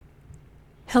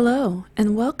Hello,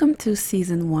 and welcome to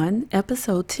Season 1,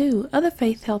 Episode 2 of the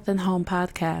Faith, Health, and Home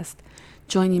podcast.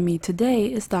 Joining me today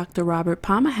is Dr. Robert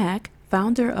Pomahak,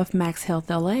 founder of Max Health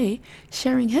LA,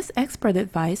 sharing his expert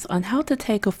advice on how to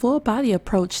take a full-body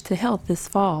approach to health this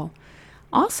fall.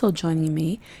 Also joining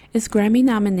me is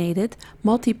Grammy-nominated,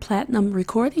 multi-platinum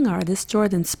recording artist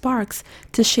Jordin Sparks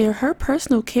to share her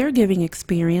personal caregiving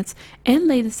experience and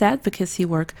latest advocacy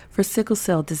work for sickle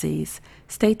cell disease.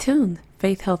 Stay tuned.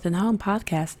 Faith, Health, and Home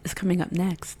podcast is coming up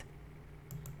next.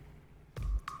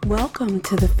 Welcome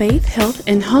to the Faith, Health,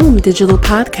 and Home digital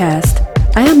podcast.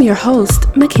 I am your host,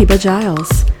 Makiba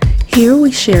Giles. Here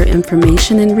we share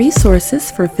information and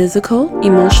resources for physical,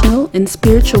 emotional, and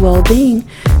spiritual well-being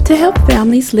to help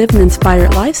families live an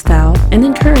inspired lifestyle and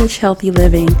encourage healthy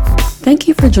living. Thank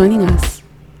you for joining us.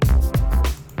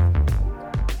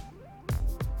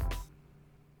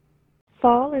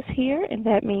 Fall is here, and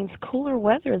that means cooler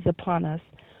weather is upon us.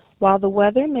 While the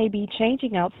weather may be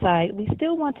changing outside, we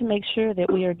still want to make sure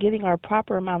that we are getting our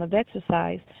proper amount of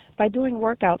exercise by doing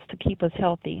workouts to keep us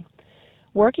healthy.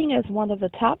 Working as one of the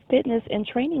top fitness and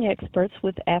training experts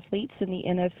with athletes in the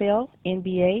NFL,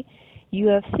 NBA,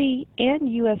 UFC, and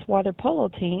U.S. water polo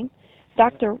team,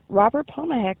 Dr. Robert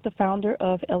Pomahak, the founder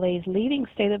of LA's leading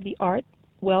state-of-the-art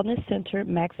wellness center,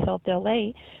 Max Health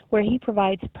LA, where he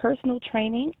provides personal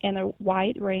training and a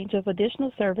wide range of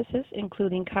additional services,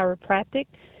 including chiropractic,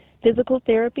 physical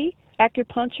therapy,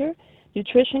 acupuncture,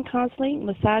 nutrition counseling,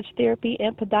 massage therapy,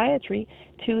 and podiatry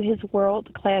to his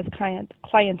world-class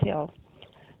clientele.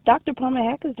 Dr.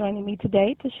 Pomahak is joining me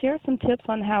today to share some tips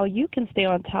on how you can stay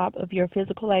on top of your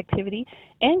physical activity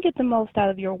and get the most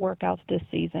out of your workouts this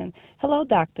season. Hello,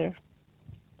 Doctor.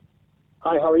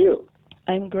 Hi, how are you?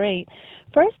 I'm great.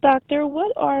 First, Doctor,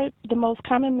 what are the most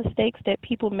common mistakes that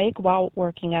people make while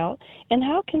working out, and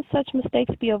how can such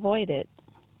mistakes be avoided?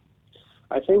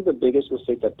 I think the biggest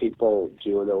mistake that people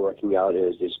do when they're working out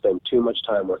is they spend too much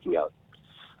time working out.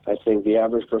 I think the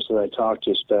average person I talk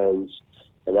to spends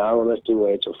an hour lifting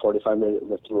weights or 45 minutes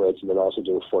lifting weights and then also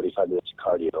doing 45 minutes of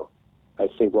cardio. I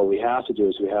think what we have to do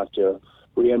is we have to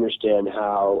really understand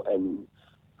how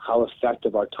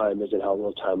effective our time is and how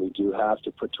little time we do have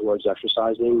to put towards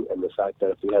exercising, and the fact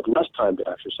that if we had less time to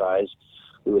exercise,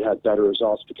 we would have better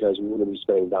results because we wouldn't be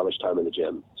spending that much time in the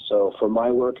gym. So for my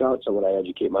workouts and what I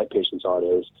educate my patients on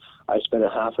is I spend a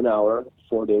half an hour,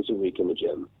 4 days a week in the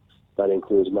gym. That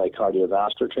includes my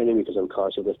cardiovascular training because I'm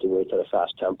constantly lifting weights at a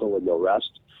fast tempo with no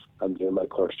rest. I'm doing my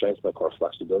core strength, my core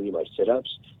flexibility, my sit-ups,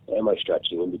 and my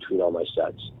stretching in between all my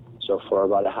sets. So for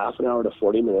about a half an hour to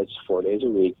 40 minutes, 4 days a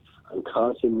week, I'm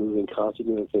constantly moving,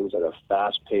 constantly doing things at a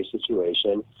fast-paced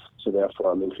situation. So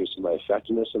therefore, I'm increasing my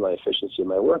effectiveness and my efficiency in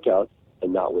my workout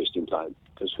and not wasting time.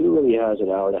 Because who really has an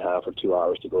hour and a half or 2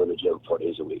 hours to go to the gym 4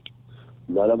 days a week?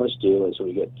 None of us do, and so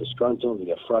we get disgruntled, we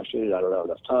get frustrated, I don't have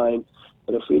enough time.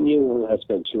 But if we knew we only had to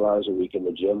spend 2 hours a week in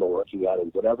the gym or working out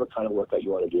and whatever kind of workout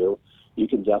you want to do, you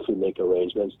can definitely make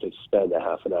arrangements to spend a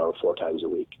half an hour 4 times a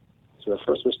week. So the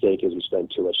first mistake is we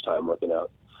spend too much time working out.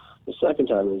 The second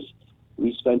time is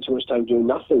we spend too much time doing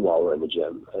nothing while we're in the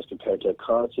gym as compared to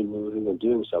constantly moving and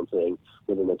doing something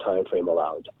within the time frame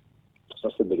allowed. So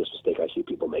that's the biggest mistake I see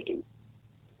people making.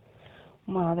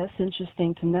 Wow, that's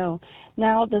interesting to know.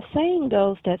 Now, the saying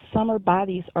goes that summer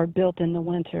bodies are built in the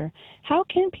winter. How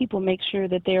can people make sure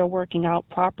that they are working out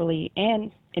properly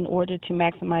and in order to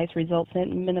maximize results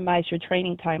and minimize your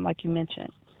training time like you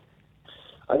mentioned?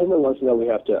 I think the one thing that we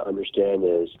have to understand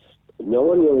is no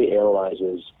one really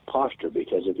analyzes posture,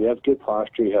 because if you have good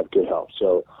posture, you have good health.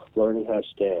 So learning how to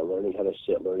stand, learning how to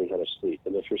sit, learning how to sleep.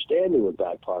 And if you're standing with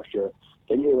bad posture,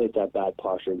 then you relate that bad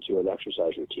posture into an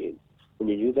exercise routine. When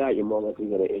you do that, you're more likely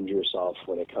going to injure yourself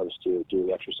when it comes to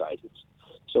doing exercises.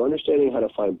 So understanding how to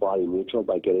find body neutral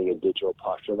by getting a digital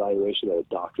posture evaluation at a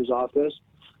doctor's office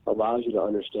allows you to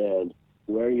understand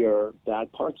where your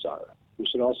bad parts are. We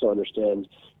should also understand,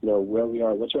 where we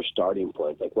are, what's our starting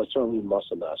point, like what's our lean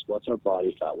muscle mass, what's our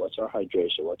body fat, what's our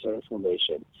hydration, what's our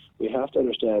inflammation. We have to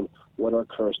understand what our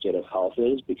current state of health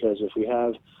is, because if we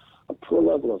have a poor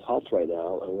level of health right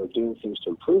now and we're doing things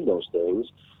to improve those things,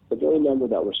 the only number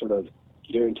that we're sort of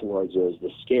gearing towards is the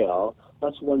scale.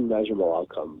 That's one measurable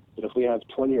outcome. But if we have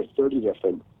 20 or 30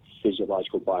 different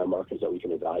physiological biomarkers that we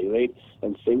can evaluate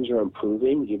and things are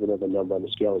improving, even though the number on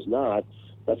the scale is not,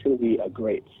 that's going to be a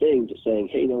great thing to saying,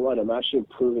 hey, you know what, I'm actually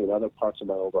improving in other parts of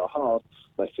my overall health.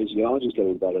 My physiology is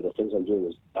getting better. The things I'm doing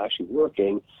is actually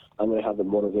working. I'm going to have the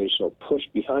motivational push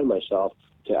behind myself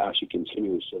to actually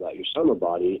continue so that your summer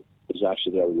body is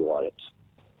actually there where you want it.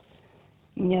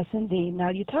 Yes, indeed. Now,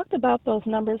 you talked about those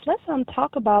numbers. Let's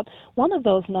talk about one of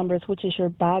those numbers, which is your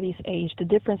body's age, the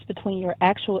difference between your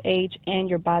actual age and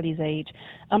your body's age.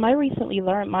 I recently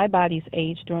learned my body's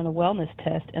age during a wellness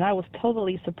test, and I was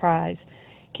totally surprised.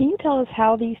 Can you tell us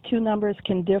how these two numbers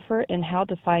can differ and how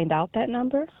to find out that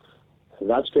number? And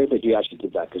that's great that you actually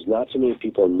did that, because not too many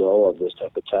people know of this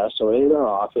type of test. So in our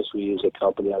office, we use a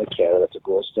company out of Canada. It's a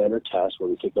gold standard test where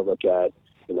we take a look at,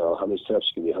 how many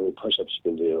sit-ups you can do, how many push-ups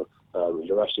you can do,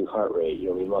 your resting heart rate,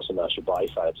 your muscle mass, your body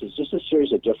fat. So it's just a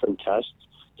series of different tests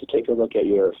to take a look at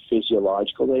your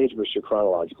physiological age versus your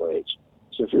chronological age.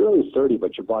 So if you're really 30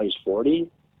 but your body's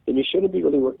 40, then you shouldn't be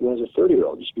really working as a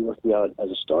 30-year-old. You should be working out as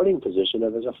a starting position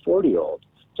of as a 40-year-old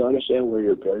to understand where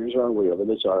your barriers are, where your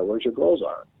limits are, and where your goals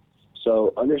are.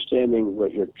 So understanding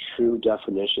what your true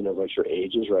definition of what your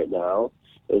age is right now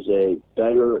is a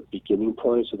better beginning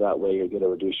point, so that way you're going to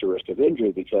reduce your risk of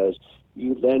injury, because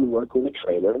you then work with a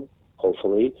trainer,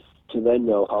 hopefully, to then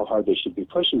know how hard they should be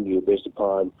pushing you based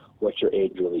upon what your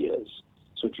age really is.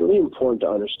 So it's really important to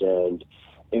understand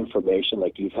information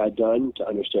like you've had done to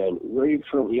understand where you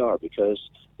currently are, because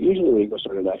usually when you go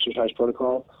start an exercise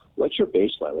protocol, what's your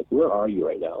baseline? Like, where are you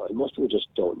right now? And most people just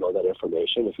don't know that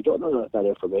information. If you don't know that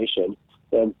information,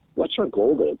 then what's our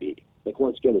goal going to be? Like,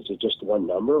 once again, is it just one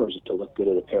number, or is it to look good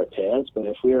in a pair of pants? But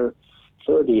if we're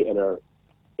 30 and our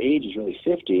age is really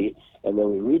 50, and then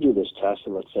we redo this test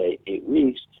in, let's say, 8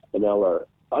 weeks, and now our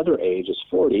other age is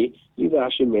 40, you've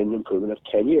actually made an improvement of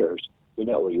 10 years. You're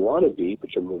not where you want to be,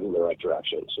 but you're moving in the right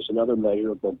direction. So it's another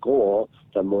measurable goal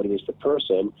that motivates the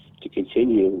person to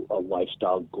continue a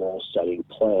lifestyle goal-setting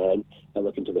plan and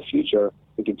look into the future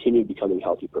and continue becoming a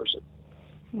healthy person.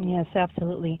 Yes,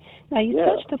 absolutely. Now, you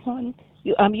touched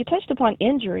upon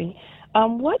injury.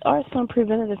 What are some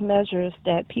preventative measures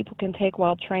that people can take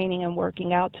while training and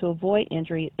working out to avoid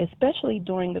injury, especially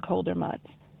during the colder months?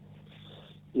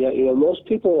 Yeah, most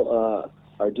people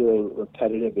are doing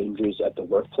repetitive injuries at the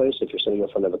workplace. If you're sitting in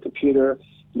front of a computer,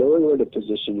 knowing where to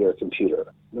position your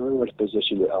computer, knowing where to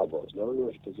position your elbows, knowing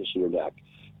where to position your neck,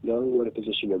 knowing where to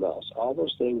position your mouse. All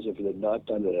those things, if they're not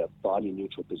done in a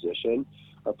body-neutral position,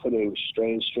 are putting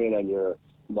strain on your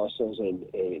muscles in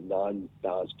a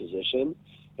non-balanced position,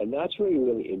 and that's where you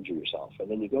really injure yourself. And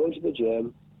then you go into the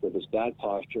gym with this bad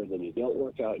posture, then you don't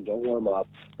work out and don't warm up,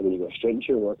 and then you go straight into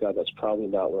your workout that's probably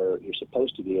not where you're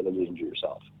supposed to be, and then you injure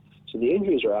yourself. So the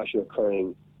injuries are actually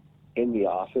occurring in the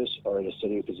office or in a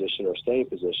sitting position or staying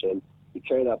position. You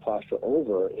carry that posture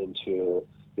over into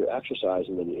your exercise,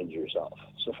 and then you injure yourself.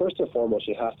 So first and foremost,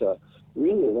 you have to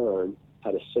really learn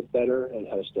how to sit better and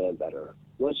how to stand better.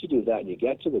 Once you do that and you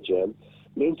get to the gym,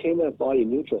 maintain that body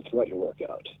neutral throughout your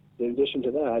workout. In addition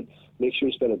to that, make sure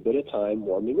you spend a bit of time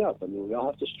warming up. I mean, we all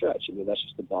have to stretch. I mean, that's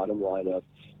just the bottom line of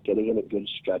getting in a good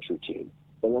stretch routine.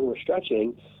 But when we're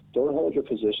stretching, don't hold your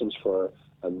positions for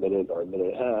a minute or a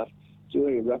minute and a half. Do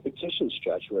a repetition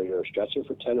stretch where you're stretching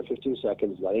for 10 or 15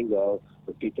 seconds, letting go,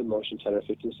 repeat the motion 10 or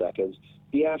 15 seconds.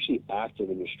 Be actually active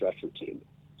in your stretch routine.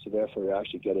 So therefore, you're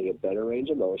actually getting a better range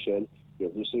of motion.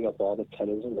 You're loosening up all the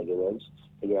tendons and ligaments,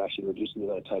 and you're actually reducing the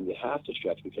amount of time you have to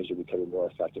stretch because you're becoming more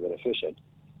effective and efficient.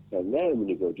 And then when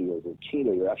you go do your routine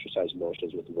or your exercise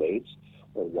motions with weights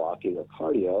or walking or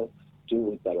cardio, do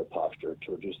it with better posture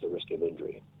to reduce the risk of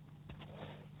injury.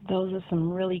 Those are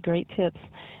some really great tips.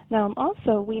 Now,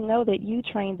 also, we know that you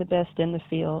train the best in the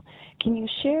field. Can you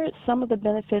share some of the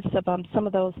benefits of some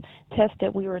of those tests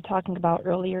that we were talking about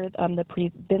earlier, the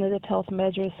preventative health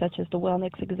measures such as the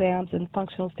wellness exams and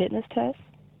functional fitness tests?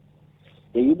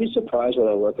 Yeah, you'd be surprised when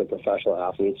I work with professional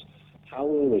athletes how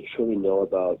well they truly know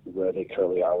about where they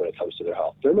currently are when it comes to their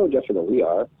health. They're no different than we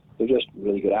are. They're just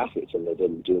really good athletes, and they've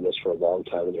been doing this for a long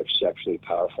time, and they're exceptionally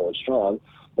powerful and strong.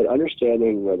 But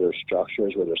understanding where their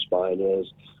structures, where their spine is,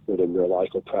 where their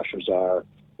neurological pressures are,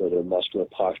 where their muscular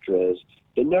posture is,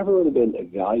 they've never really been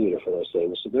evaluated for those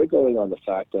things. So they're going on the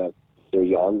fact that they're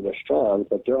young, they're strong,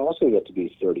 but they're also going to get to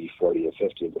be 30, 40, and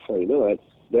 50. And before you know it,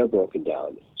 they're broken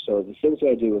down. So the things that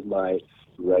I do with my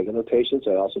regular patients,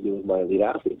 I also do with my elite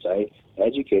athletes. I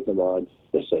educate them on,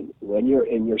 listen, when you're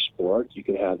in your sport, you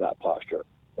can have that posture.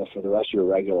 But for the rest of your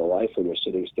regular life, when you're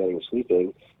sitting, standing, and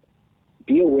sleeping,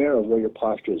 be aware of where your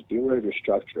posture is. Be aware of your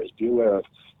structure is. Be aware of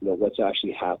what's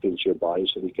actually happening to your body,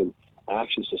 so we can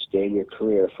actually sustain your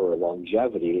career for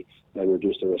longevity and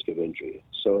reduce the risk of injury.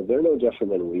 So they're no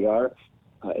different than we are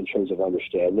in terms of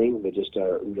understanding. They just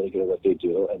are really good at what they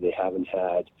do, and they haven't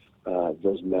had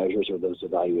those measures or those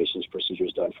evaluations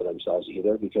procedures done for themselves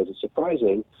either, because it's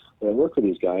surprising when I work with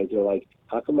these guys, they're like,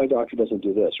 how come my doctor doesn't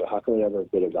do this, or how come I never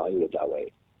been evaluated that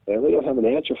way? And I really don't have an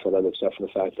answer for them except for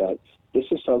the fact that this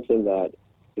is something that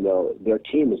their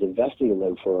team is investing in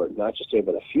them for not just say,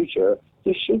 but a future,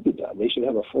 this should be done. They should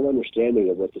have a full understanding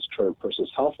of what this current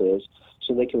person's health is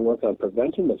so they can work on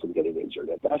preventing them from getting injured.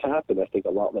 If that happened, I think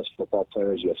a lot less football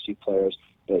players, UFC players,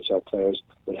 NHL players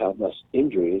would have less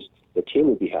injuries. The team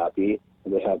would be happy,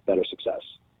 and they'd have better success.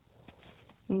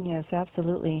 Yes,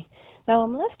 absolutely. Now,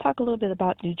 let's talk a little bit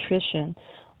about nutrition.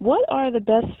 What are the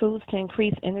best foods to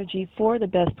increase energy for the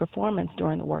best performance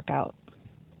during the workout?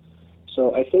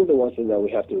 So I think the one thing that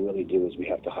we have to really do is we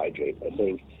have to hydrate. I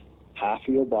think half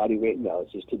of your body weight in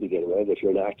ounces to begin with. If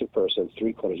you're an active person,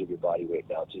 3/4 of your body weight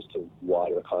in ounces to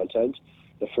water content.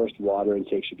 The first water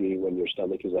intake should be when your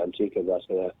stomach is empty, because that's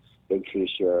going to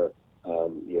increase your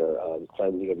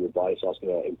cleansing of your body. It's also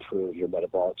going to improve your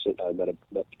metabolism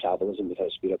to kind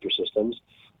of speed up your systems.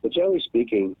 But generally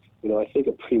speaking, I think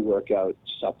a pre-workout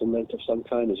supplement of some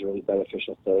kind is a really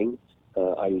beneficial thing.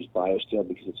 I use BioSteel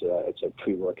because it's a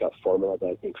pre-workout formula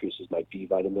that increases my B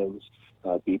vitamins.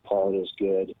 Bee pollen is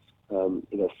good.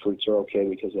 Fruits are okay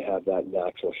because they have that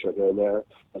natural sugar in there.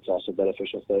 That's also a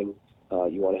beneficial thing.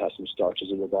 You want to have some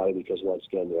starches in your body because, once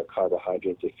again, they're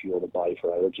carbohydrates. They fuel the body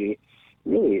for energy.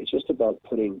 Really, it's just about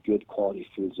putting good quality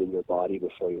foods in your body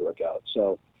before you work out.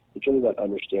 So it's really about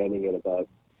understanding it about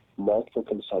multiple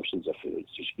consumptions of foods.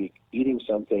 You should be eating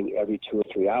something every 2 or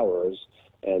 3 hours,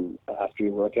 and after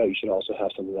your workout, you should also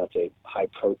have something that's a high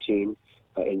protein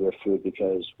in your food,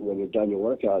 because when you're done your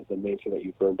workout, the main thing that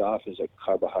you burned off is a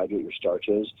carbohydrate, your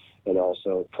starches, and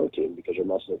also protein, because your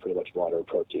muscles are pretty much water and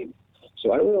protein.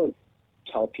 So I really don't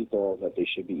tell people that they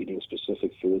should be eating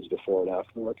specific foods before and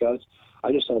after the workouts.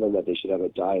 I just tell them that they should have a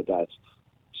diet that's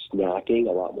snacking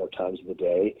a lot more times of the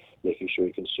day, making sure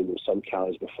you're consuming some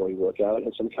calories before you work out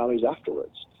and some calories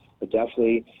afterwards. But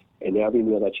definitely, in every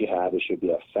meal that you have, there should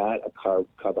be a fat, a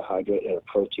carbohydrate, and a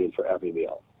protein for every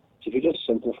meal. So if you just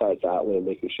simplify it that way and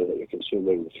making sure that you're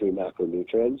consuming the 3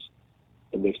 macronutrients,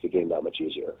 it makes the game that much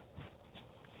easier.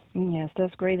 Yes,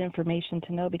 that's great information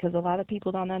to know, because a lot of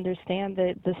people don't understand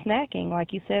the snacking,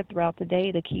 like you said, throughout the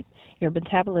day to keep your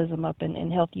metabolism up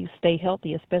and help you stay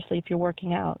healthy, especially if you're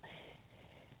working out.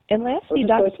 And lastly,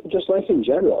 just life in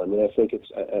general. I mean, I think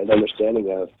it's an understanding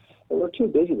of, and we're too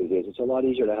busy these days. It's a lot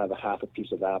easier to have a half a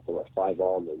piece of apple or 5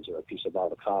 almonds or a piece of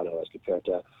avocado as compared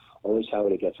to always having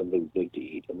to get something big to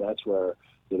eat. And that's where,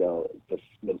 the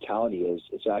mentality is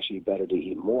it's actually better to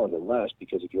eat more than less,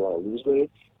 because if you want to lose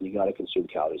weight, you got to consume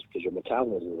calories, because your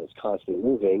metabolism is constantly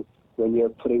moving when you're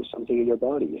putting something in your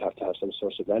body. You have to have some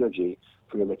source of energy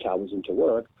for your metabolism to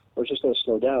work, or it's just going to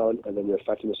slow down, and then your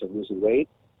effectiveness of losing weight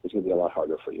is going to be a lot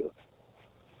harder for you.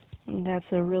 That's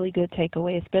a really good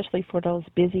takeaway, especially for those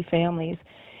busy families.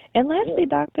 And lastly,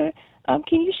 Doctor,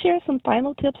 can you share some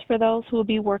final tips for those who will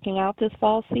be working out this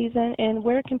fall season, and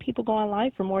where can people go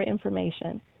online for more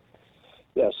information?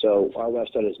 Yeah, so our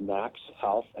website is Max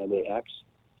Health, MAXHEALTH,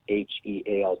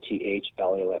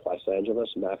 LA, like Los Angeles,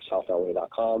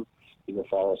 maxhealthla.com. You can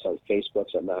follow us on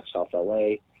Facebook at Max Health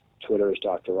LA. Twitter is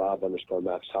Dr. Rob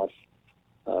 _Max Health.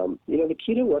 The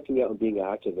key to working out and being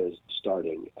active is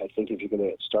starting. I think if you're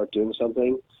going to start doing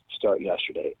something, start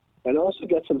yesterday. And also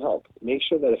get some help. Make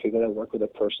sure that if you're going to work with a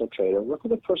personal trainer, work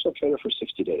with a personal trainer for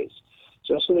 60 days,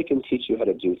 just so they can teach you how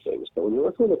to do things. But when you're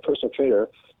working with a personal trainer,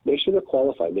 make sure they're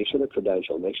qualified, make sure they're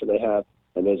credentialed, make sure they have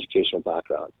an educational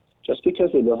background. Just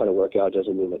because they know how to work out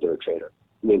doesn't mean that they're a trainer.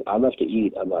 I mean, I love to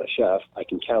eat, I'm not a chef, I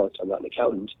can count, I'm not an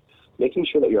accountant. Making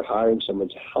sure that you're hiring someone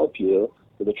to help you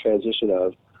with the transition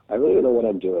of, I really don't know what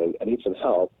I'm doing, I need some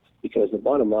help, because the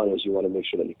bottom line is you want to make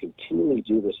sure that you continually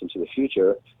do this into the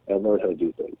future and learn how to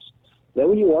do things. Then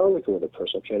when you are working with a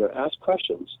personal trainer, ask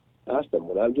questions. Ask them,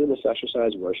 when I'm doing this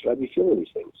exercise, where should I be feeling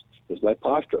these things? Is my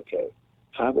posture okay?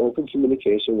 Have open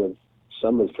communication with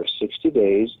someone for 60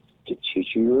 days to teach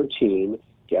you your routine,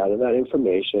 gather that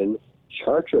information,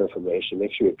 chart your information,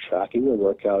 make sure you're tracking your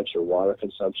workouts, your water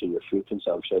consumption, your food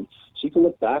consumption, so you can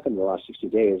look back on the last 60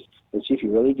 days and see if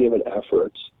you really gave an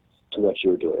effort to what you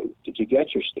were doing. Did you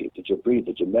get your sleep? Did you breathe?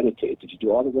 Did you meditate? Did you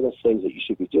do all the little things that you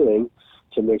should be doing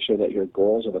to make sure that your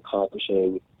goals of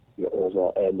accomplishing your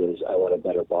overall end is, I want a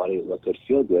better body, look good,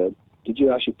 feel good? Did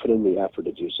you actually put in the effort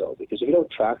to do so? Because if you don't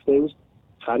track things,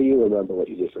 how do you remember what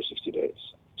you did for 60 days?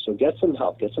 So get some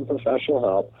help, get some professional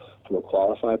help from a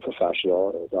qualified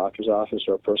professional in a doctor's office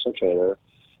or a personal trainer,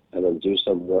 and then do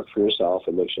some work for yourself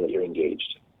and make sure that you're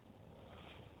engaged.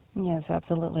 Yes,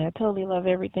 absolutely. I totally love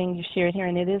everything you shared here,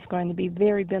 and it is going to be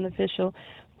very beneficial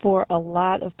for a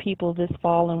lot of people this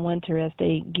fall and winter as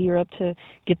they gear up to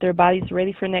get their bodies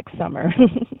ready for next summer.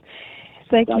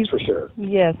 Thank you. That's for sure.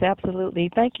 Yes, absolutely.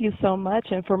 Thank you so much.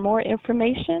 And for more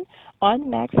information on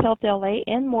Max Health LA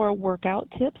and more workout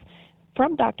tips,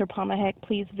 From Dr. Pomahack,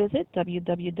 please visit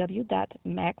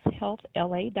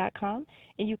www.maxhealthla.com,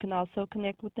 and you can also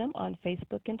connect with them on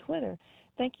Facebook and Twitter.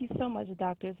 Thank you so much,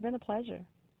 Doctor. It's been a pleasure.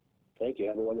 Thank you.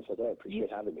 Have a wonderful day. I appreciate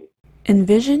having me.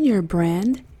 Envision your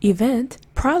brand, event,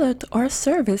 product, or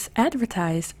service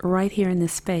advertised right here in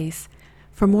this space.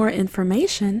 For more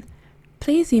information,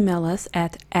 please email us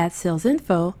at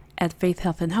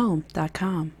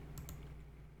adsalesinfo@faithhealthandhome.com.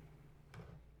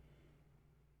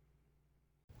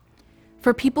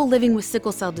 For people living with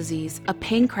sickle cell disease, a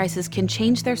pain crisis can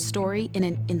change their story in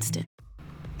an instant.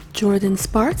 Jordan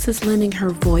Sparks is lending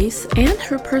her voice and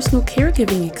her personal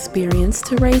caregiving experience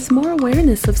to raise more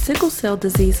awareness of sickle cell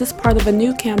disease as part of a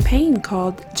new campaign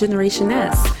called Generation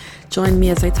S. Join me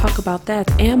as I talk about that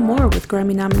and more with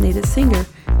Grammy-nominated singer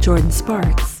Jordan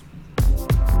Sparks.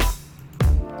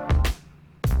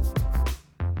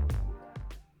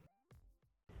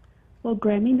 Well,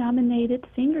 Grammy-nominated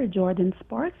singer Jordan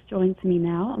Sparks joins me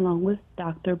now, along with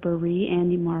Dr. Baree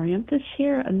Andy Mariam, to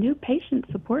share a new patient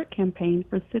support campaign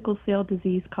for sickle cell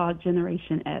disease called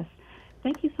Generation S.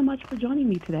 Thank you so much for joining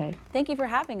me today. Thank you for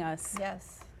having us.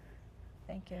 Yes,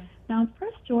 thank you. Now,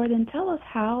 first, Jordan, tell us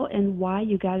how and why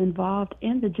you got involved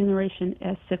in the Generation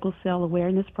S Sickle Cell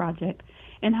Awareness Project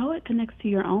and how it connects to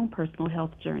your own personal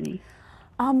health journey.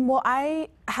 Well, I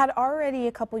had already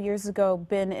a couple years ago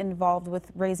been involved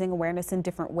with raising awareness in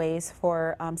different ways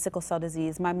for sickle cell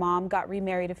disease. My mom got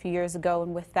remarried a few years ago,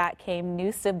 and with that came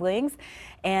new siblings.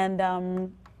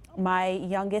 And my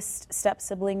youngest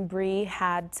step-sibling, Bree,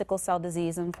 had sickle cell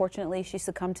disease. Unfortunately, she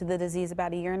succumbed to the disease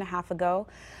about 1.5 years ago.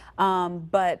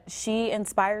 But she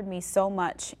inspired me so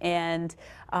much, and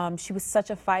she was such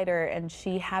a fighter, and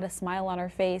she had a smile on her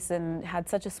face and had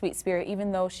such a sweet spirit,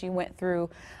 even though she went through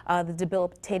the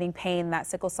debilitating pain that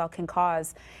sickle cell can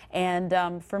cause.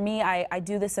 And for me, I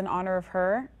do this in honor of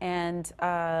her, and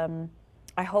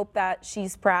I hope that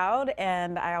she's proud,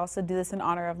 and I also do this in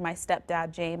honor of my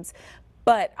stepdad, James.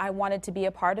 But I wanted to be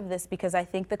a part of this because I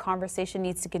think the conversation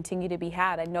needs to continue to be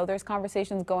had. I know there's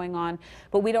conversations going on,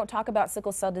 but we don't talk about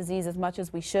sickle cell disease as much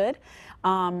as we should,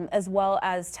 as well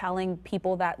as telling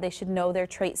people that they should know their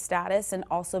trait status and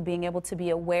also being able to be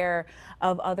aware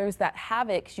of others that have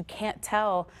it, because you can't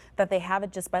tell that they have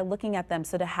it just by looking at them.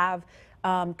 So to have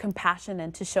compassion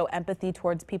and to show empathy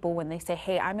towards people when they say,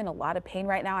 hey, I'm in a lot of pain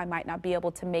right now, I might not be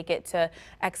able to make it to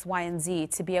X, Y, and Z.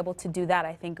 To be able to do that,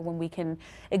 I think when we can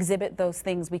exhibit those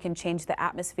things, we can change the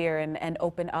atmosphere and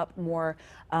open up more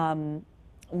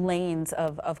lanes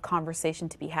of conversation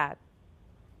to be had.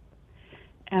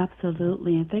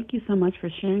 Absolutely, and thank you so much for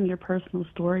sharing your personal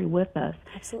story with us.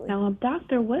 Absolutely. Now,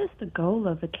 Doctor, what is the goal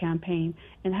of the campaign,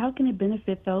 and how can it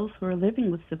benefit those who are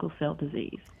living with sickle cell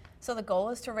disease? So the goal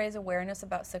is to raise awareness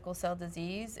about sickle cell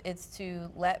disease. It's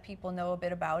to let people know a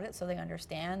bit about it so they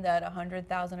understand that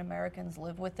 100,000 Americans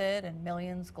live with it and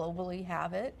millions globally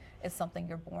have it. It's something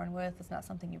you're born with. It's not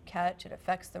something you catch. It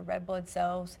affects the red blood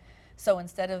cells. So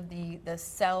instead of the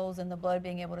cells in the blood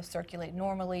being able to circulate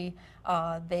normally,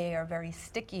 they are very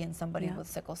sticky in somebody with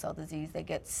sickle cell disease. They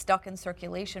get stuck in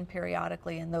circulation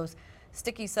periodically, and those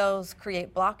sticky cells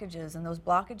create blockages, and those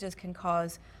blockages can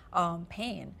cause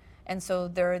pain. And so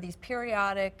there are these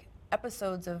periodic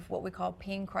episodes of what we call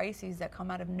pain crises that come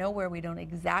out of nowhere. We don't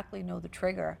exactly know the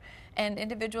trigger. And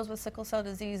individuals with sickle cell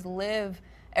disease live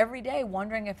every day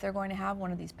wondering if they're going to have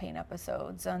one of these pain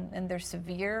episodes. And they're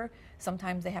severe.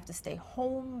 Sometimes they have to stay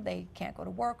home. They can't go to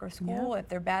work or school. If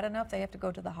they're bad enough, they have to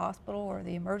go to the hospital or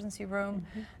the emergency room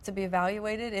to be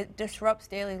evaluated. It disrupts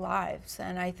daily lives.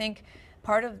 And I think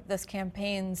part of this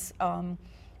campaign's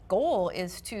goal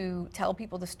is to tell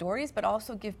people the stories, but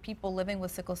also give people living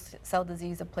with sickle cell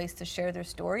disease a place to share their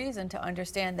stories and to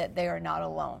understand that they are not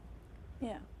alone.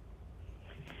 Yeah.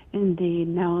 Indeed.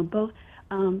 Now, both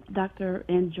Dr.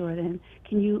 and Jordan,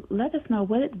 can you let us know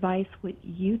what advice would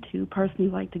you two personally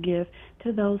like to give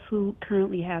to those who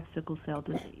currently have sickle cell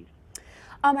disease?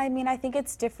 I mean, I think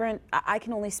it's different. I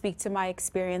can only speak to my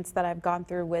experience that I've gone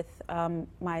through with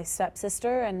my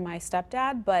stepsister and my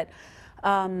stepdad, but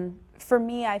for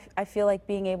me, I feel like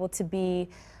being able to be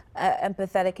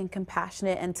empathetic and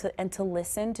compassionate and to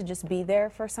listen, to just be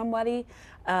there for somebody,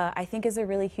 I think is a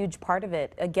really huge part of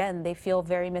it. Again, they feel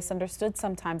very misunderstood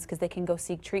sometimes because they can go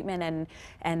seek treatment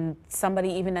and somebody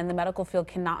even in the medical field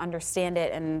cannot understand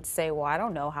it and say, well, I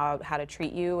don't know how to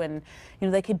treat you, and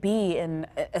they could be in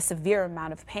a severe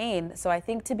amount of pain. So I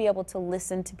think to be able to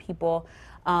listen to people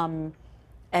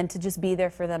and to just be there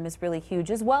for them is really huge,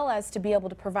 as well as to be able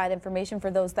to provide information for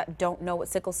those that don't know what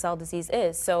sickle cell disease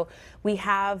is. So we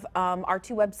have our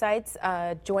two websites,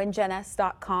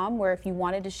 joingens.com, where if you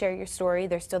wanted to share your story,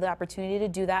 there's still the opportunity to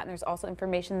do that, and there's also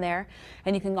information there.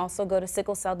 And you can also go to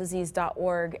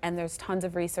sicklecelldisease.org, and there's tons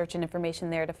of research and information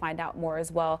there to find out more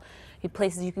as well.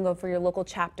 Places you can go for your local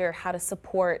chapter, how to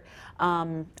support,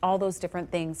 all those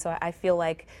different things. So I feel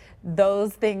like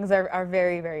those things are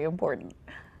very, very important.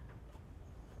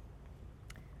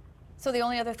 So the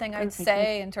only other thing I'd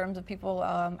say in terms of people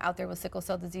out there with sickle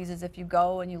cell disease is if you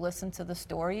go and you listen to the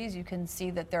stories, you can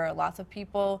see that there are lots of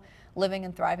people living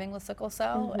and thriving with sickle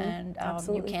cell, and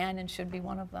you can and should be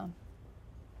one of them.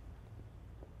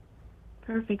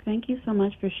 Perfect. Thank you so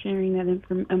much for sharing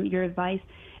that your advice,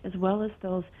 as well as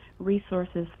those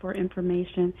resources for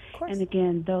information. And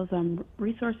again, those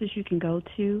resources you can go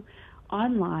to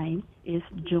online is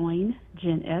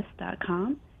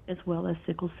joingens.com, as well as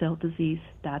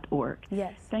sicklecelldisease.org.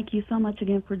 Yes. Thank you so much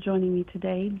again for joining me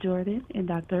today, Jordan and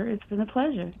Doctor. It's been a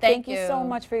pleasure. Thank you so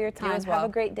much for your time. You as well. Have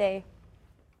a great day.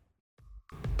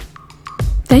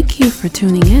 Thank you for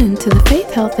tuning in to the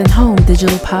Faith, Health, and Home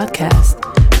digital podcast.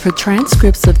 For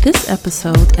transcripts of this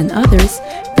episode and others,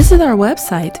 visit our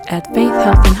website at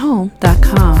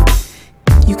faithhealthandhome.com.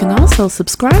 You can also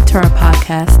subscribe to our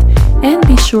podcast and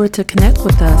be sure to connect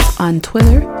with us on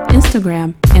Twitter,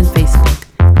 Instagram, and Facebook.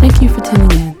 Thank you for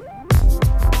tuning in.